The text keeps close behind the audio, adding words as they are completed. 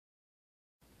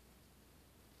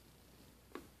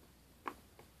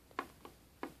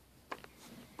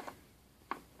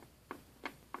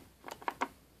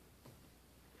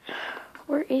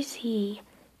Where is he?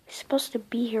 He's supposed to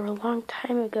be here a long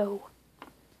time ago.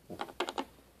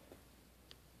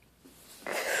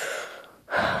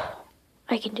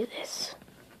 I can do this.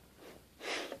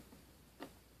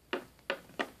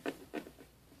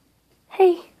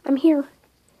 Hey, I'm here.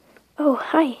 Oh,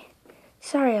 hi.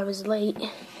 Sorry I was late.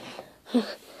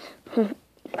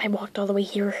 I walked all the way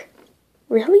here.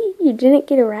 Really? You didn't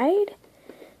get a ride?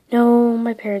 No,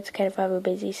 my parents kind of have a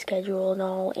busy schedule and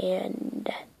all, and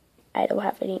I don't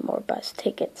have any more bus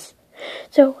tickets.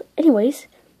 So, anyways,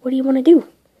 what do you want to do?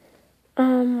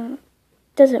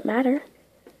 Doesn't matter.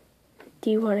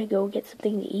 Do you want to go get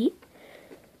something to eat?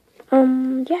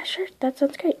 Yeah, sure, that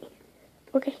sounds great.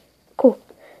 Okay, cool.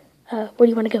 Where do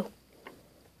you want to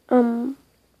go?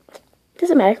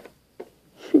 Doesn't matter.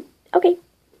 Okay,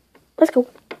 let's go.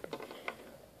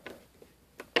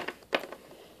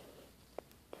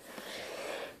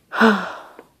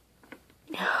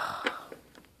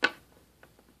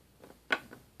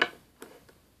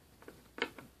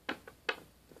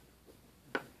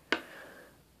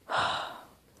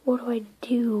 What do I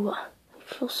do? I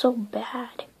feel so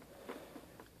bad.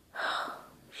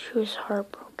 She was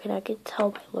heartbroken. I could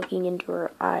tell by looking into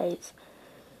her eyes.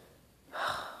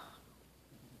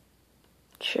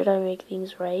 Should I make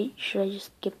things right? Should I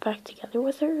just get back together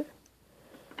with her?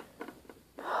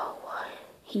 Oh,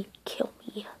 he'd kill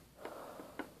me.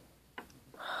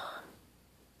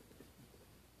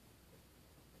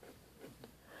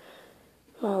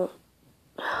 Well,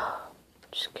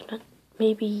 just gonna,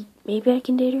 maybe I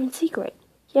can date her in secret.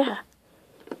 Yeah,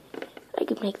 I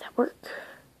could make that work.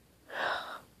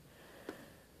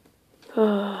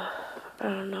 I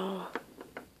don't know.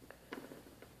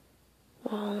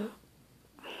 Well,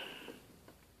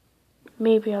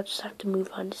 maybe I'll just have to move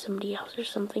on to somebody else or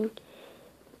something.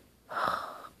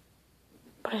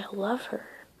 But I love her.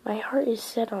 My heart is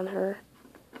set on her.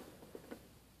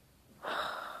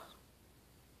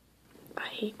 I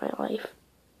hate my life.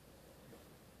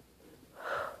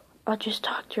 I'll just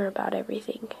talk to her about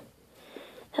everything.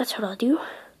 That's what I'll do.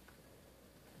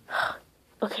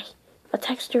 Okay, I'll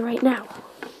text her right now.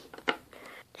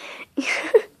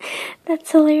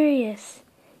 That's hilarious.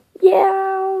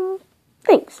 Yeah,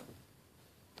 thanks.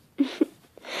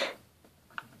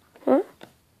 Huh?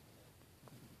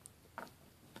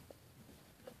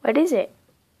 What is it?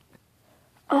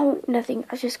 Oh, nothing.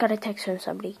 I just got a text from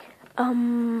somebody.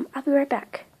 I'll be right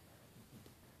back.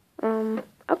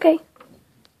 Okay.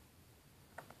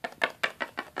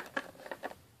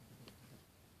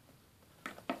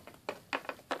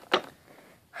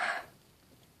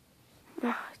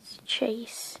 Oh, it's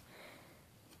Chase.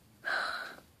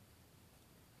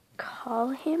 Call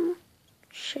him?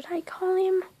 Should I call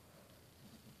him?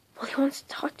 Well, he wants to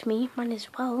talk to me. Might as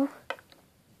well.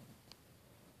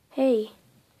 Hey.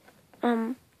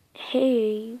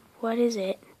 Hey, what is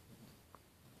it?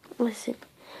 Listen,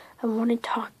 I want to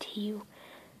talk to you.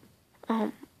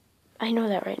 I know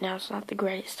that right now it's not the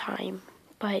greatest time,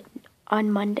 but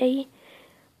on Monday,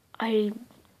 I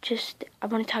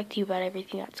want to talk to you about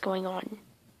everything that's going on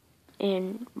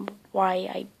and why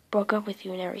I broke up with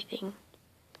you and everything.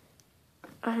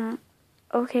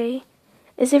 Okay.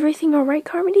 Is everything alright,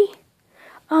 Carmody?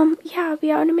 Yeah, I'll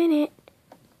be out in a minute.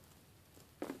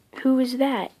 Who is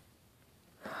that?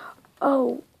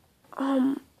 Oh,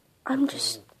 I'm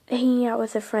just hanging out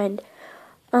with a friend.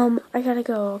 I gotta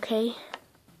go, okay?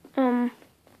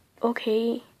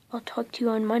 Okay, I'll talk to you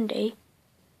on Monday.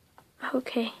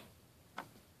 Okay.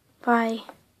 Bye.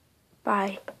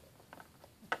 Bye.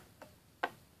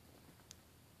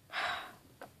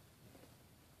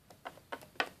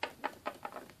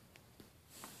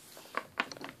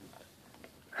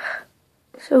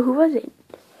 So who was it?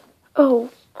 Oh,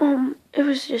 it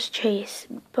was just Chase,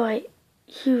 but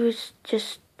he was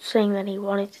just saying that he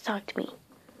wanted to talk to me.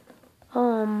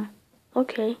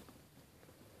 Okay.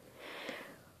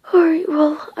 Alright,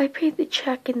 well, I paid the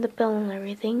check and the bill and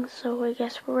everything, so I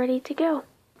guess we're ready to go.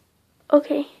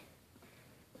 Okay.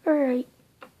 Alright.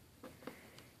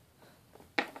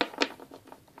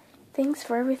 Thanks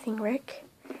for everything, Rick.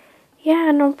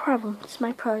 Yeah, no problem. It's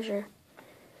my pleasure.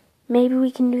 Maybe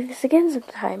we can do this again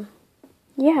sometime.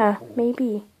 Yeah,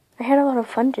 maybe. I had a lot of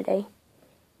fun today.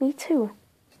 Me too.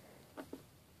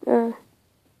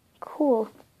 Cool.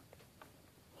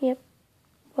 Yep.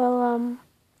 Well,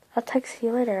 I'll text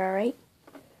you later, alright?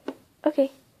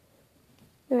 Okay.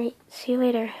 Alright, see you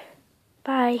later.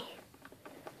 Bye.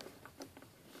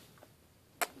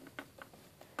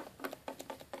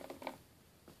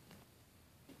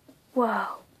 Whoa.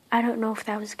 I don't know if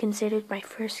that was considered my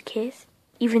first kiss,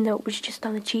 even though it was just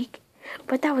on the cheek,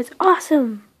 but that was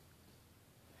awesome!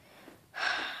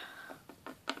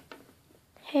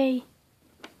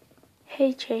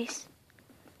 Hey, Chase.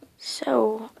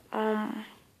 So,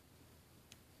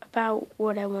 about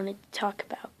what I wanted to talk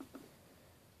about.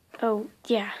 Oh,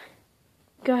 yeah.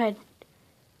 Go ahead.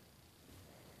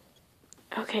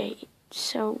 Okay,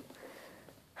 so,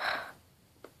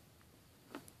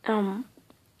 I've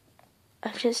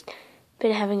just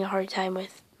been having a hard time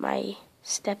with my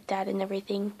stepdad and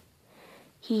everything.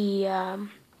 He,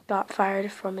 got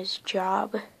fired from his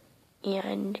job,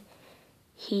 and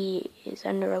he is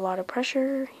under a lot of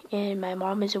pressure, and my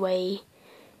mom is away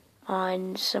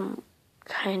on some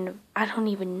kind of, I don't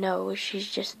even know, she's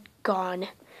just gone,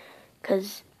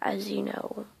 because, as you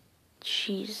know,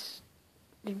 she's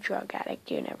a drug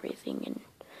addict and everything, and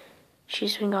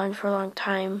she's been gone for a long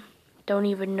time. Don't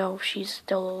even know if she's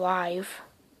still alive.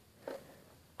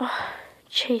 Oh,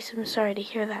 Chase, I'm sorry to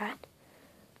hear that.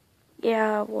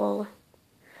 Yeah, well,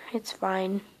 it's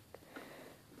fine.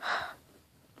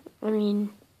 I mean,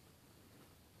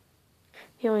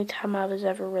 the only time I was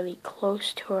ever really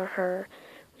close to her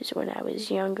was when I was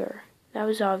younger. That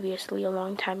was obviously a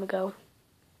long time ago.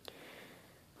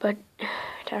 But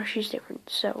now she's different,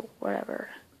 so whatever.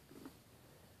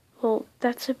 Well,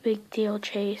 that's a big deal,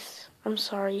 Chase. I'm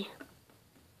sorry.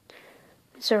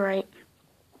 It's alright.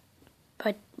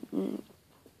 But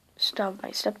still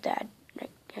my stepdad,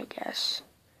 I guess.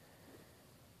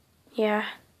 Yeah.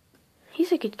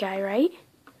 He's a good guy, right?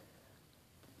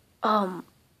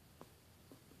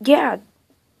 Yeah.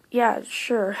 Yeah,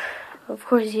 sure. Of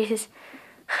course he is.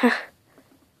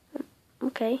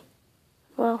 Okay.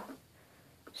 Well,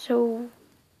 so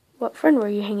what friend were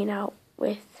you hanging out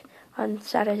with on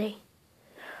Saturday?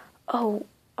 Oh,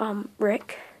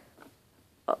 Rick?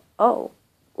 Oh,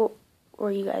 well,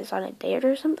 were you guys on a date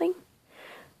or something?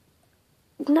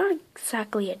 Not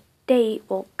exactly a date,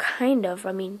 well, kind of.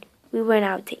 I mean, we went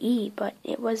out to eat, but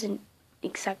it wasn't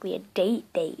exactly a date,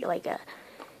 like a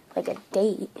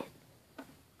date.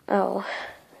 Oh,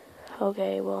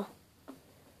 okay, well,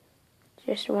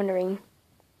 just wondering.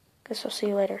 Guess I'll see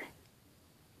you later.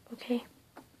 Okay.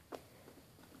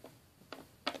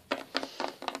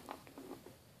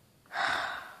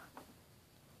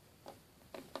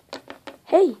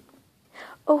 Hey.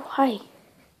 Oh, hi.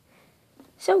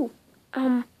 So,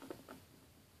 how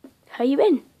you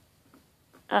been?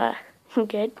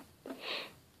 Good.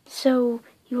 So,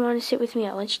 you want to sit with me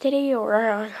at lunch today,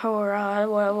 or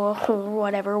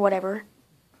whatever?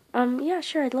 Yeah,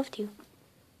 sure, I'd love to.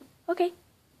 Okay.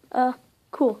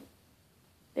 Cool.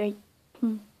 Very.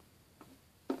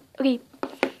 Okay,